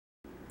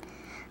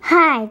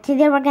Hi,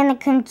 today we're gonna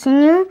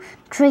continue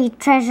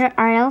Treasure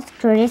Ariel's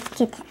Curious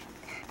Kitten.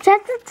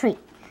 Chapter 3.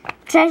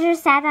 Treasure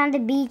sat on the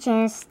beach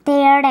and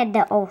stared at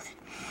the ocean.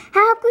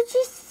 How could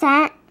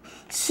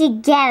she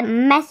get a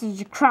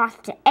message across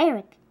to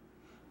Eric?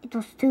 It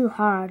was too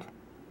hard.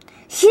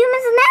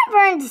 Humans never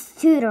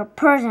understood her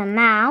person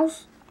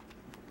mouse.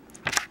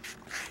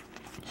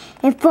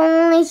 If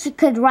only she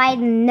could write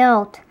a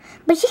note,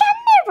 but she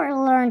had never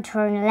learned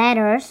her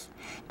letters.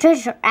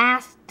 Treasure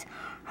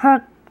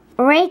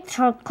raked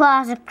her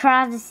claws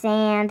across the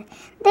sand.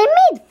 They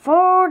made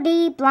 4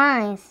 deep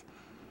lines.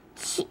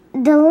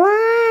 The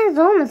lines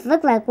almost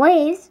looked like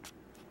waves.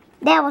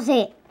 That was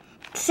it.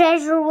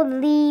 Treasure would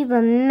leave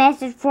a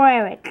message for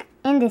Eric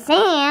in the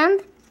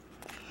sand.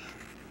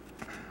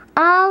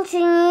 All she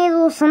needed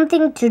was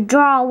something to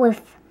draw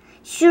with.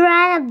 She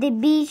ran up the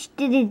beach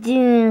to the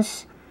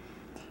dunes.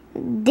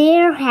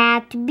 There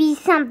had to be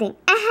something.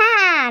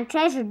 Aha!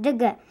 Treasure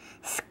dug a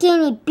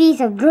skinny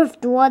piece of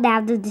driftwood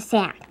out of the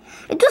sand.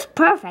 It was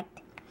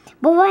perfect.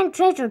 But when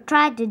Treasure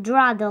tried to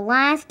draw, the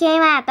lines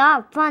came out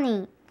all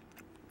funny.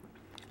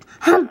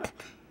 Hump!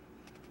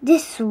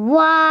 This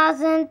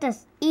wasn't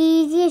as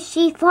easy as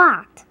she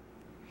thought.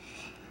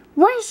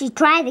 When she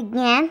tried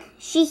again,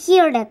 she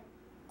heard a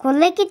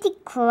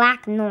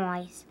clickety-clack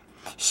noise.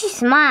 She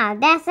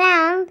smiled. That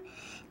sound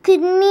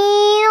could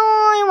mean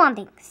only one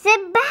thing.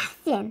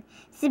 Sebastian!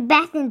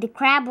 Sebastian the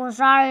crab was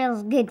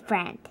Ariel's good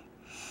friend.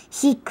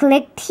 He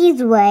clicked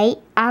his way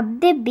up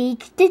the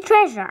beach to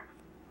Treasure.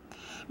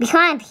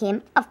 Behind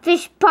him, a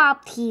fish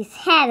popped his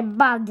head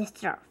above the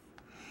surf.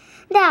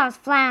 That was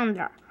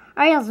Flounder,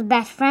 Ariel's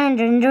best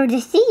friend under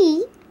the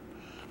sea.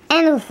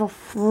 And with a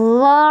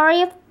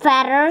flurry of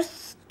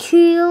feathers,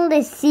 Tool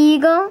the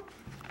seagull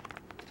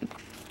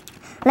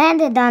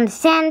landed on the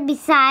sand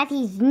beside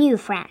his new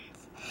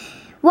friends.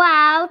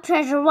 Wow,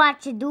 Treasure,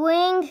 what you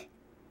doing?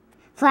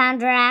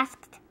 Flounder asked.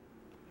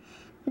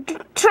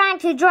 Trying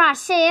to draw a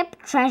ship,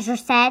 Treasure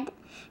said.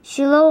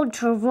 She lowered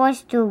her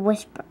voice to a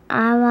whisper.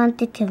 I want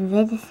to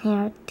convince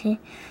her to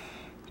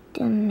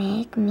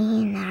make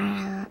me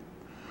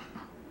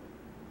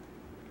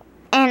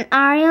an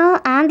Ariel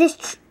on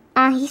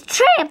his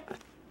trip,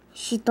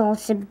 she told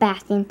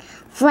Sebastian.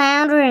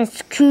 Flounder and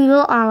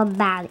Squirrel all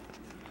about it.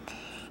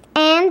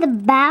 And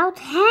about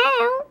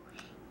how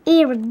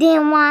Eric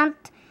didn't want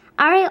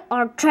Ariel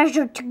or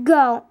Treasure to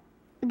go.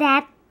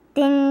 That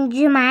thing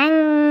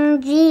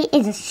Jumanji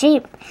is a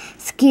ship,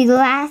 Squirrel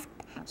asked.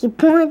 He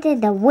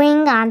pointed the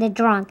wing on the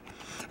drawing.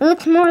 It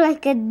looks more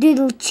like a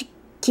doodle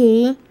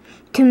chicky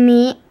to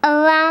me.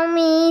 Allow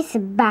me,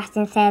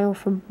 Sebastian said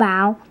with a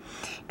bow.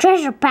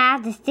 Treasure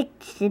passed the stick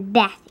to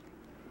Sebastian.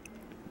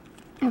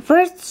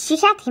 First, she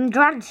had him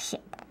draw the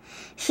ship.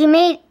 He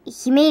made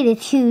it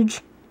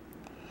huge.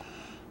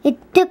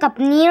 It took up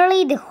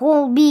nearly the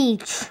whole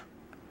beach.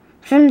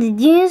 From the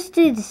dunes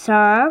to the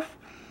surf,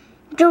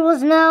 there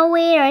was no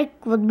way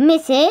Eric would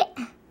miss it.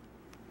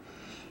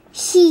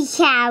 He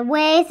had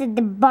waves at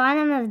the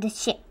bottom of the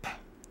ship.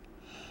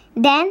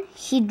 Then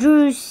he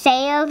drew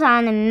sails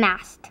on a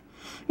mast.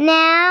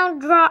 Now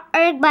draw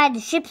Eric by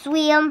the ship's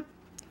wheel,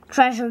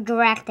 Treasure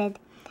directed.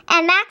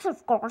 And Max,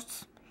 of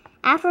course.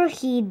 After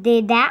he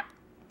did that,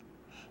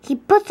 he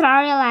put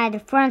Ariel at the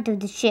front of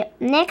the ship.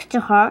 Next to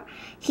her,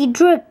 he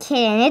drew a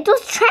kitten. It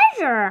was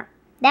Treasure.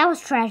 That was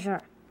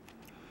Treasure.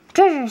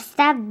 Treasure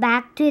stepped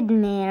back to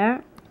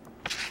admire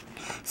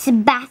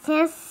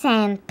Sebastian's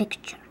sand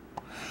picture.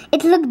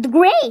 It looked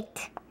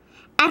great.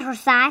 At her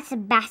side,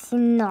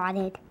 Sebastian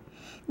nodded.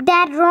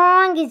 That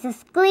drawing is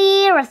as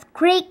clear as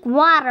creek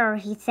water,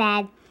 he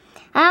said.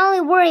 I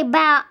only worry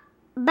about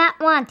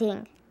one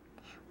thing.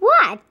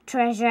 What?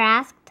 Treasure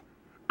asked.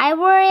 I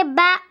worry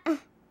about...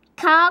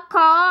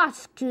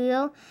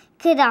 Squirrel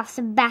cut off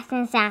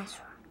Sebastian's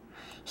answer.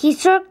 He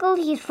circled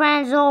his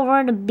friends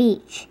over the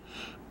beach.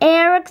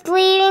 Eric's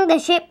leaving the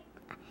ship.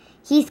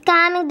 He's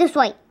coming this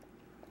way.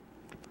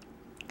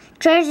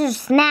 Treasure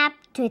snapped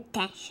to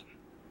attention.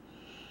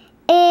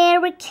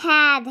 Eric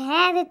had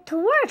headed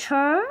toward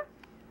her.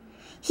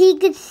 He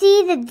could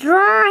see the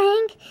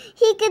drawing.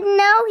 He could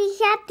know he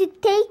had to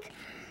take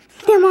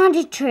them on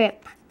the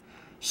trip.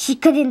 She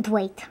couldn't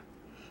wait.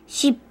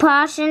 She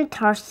positioned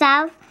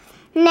herself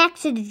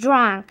next to the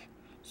drawing.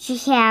 She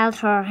held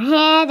her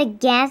head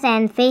against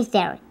and faced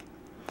Eric.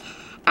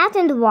 Out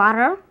in the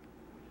water,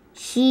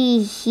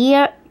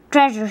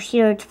 Treasure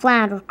heard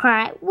Flounder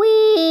cry,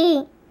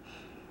 "Wee!"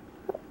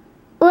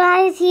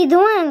 What is he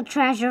doing?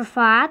 Treasure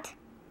thought.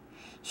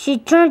 She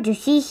turned to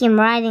see him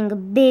riding a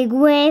big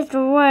wave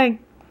toward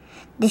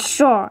the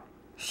shore.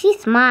 She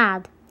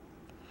smiled.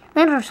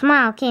 When her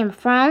smile came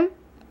from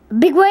a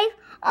big wave,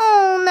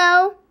 oh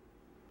no!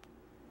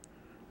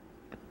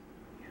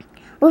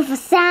 With a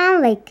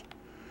sound like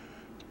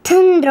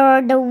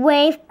thunder, the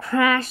wave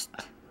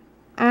crashed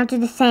onto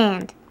the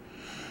sand.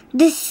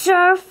 The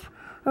surf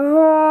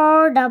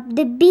roared up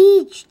the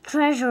beach.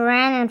 Treasure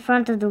ran in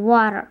front of the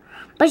water,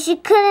 but she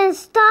couldn't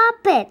stop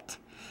it.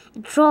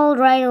 It rolled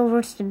right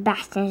over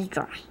Sebastian's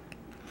drawing.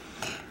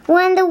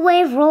 When the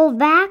wave rolled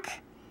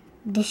back,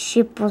 The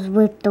ship was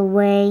whipped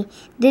away.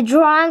 The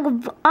drawing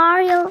of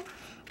Ariel,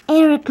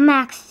 Eric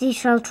Mac's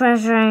special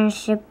treasure and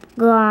ship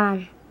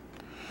gone.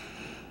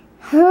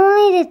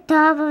 Only the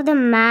top of the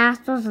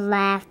mast was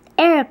left.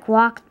 Eric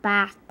walked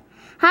past.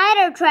 "Hi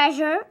there,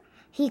 treasure,"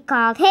 he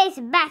called. "Hey,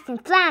 Sebastian,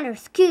 Flounder,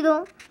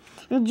 Scoodle.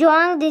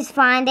 Enjoying this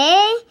fine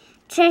day?"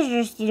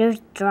 Treasure's tears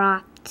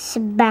dropped.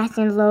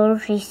 Sebastian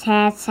lowered his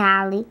head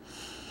sadly.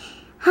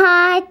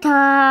 "High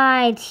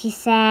tide," he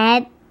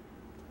said.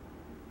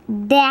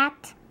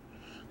 "That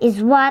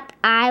is what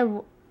I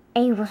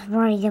was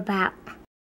worried about."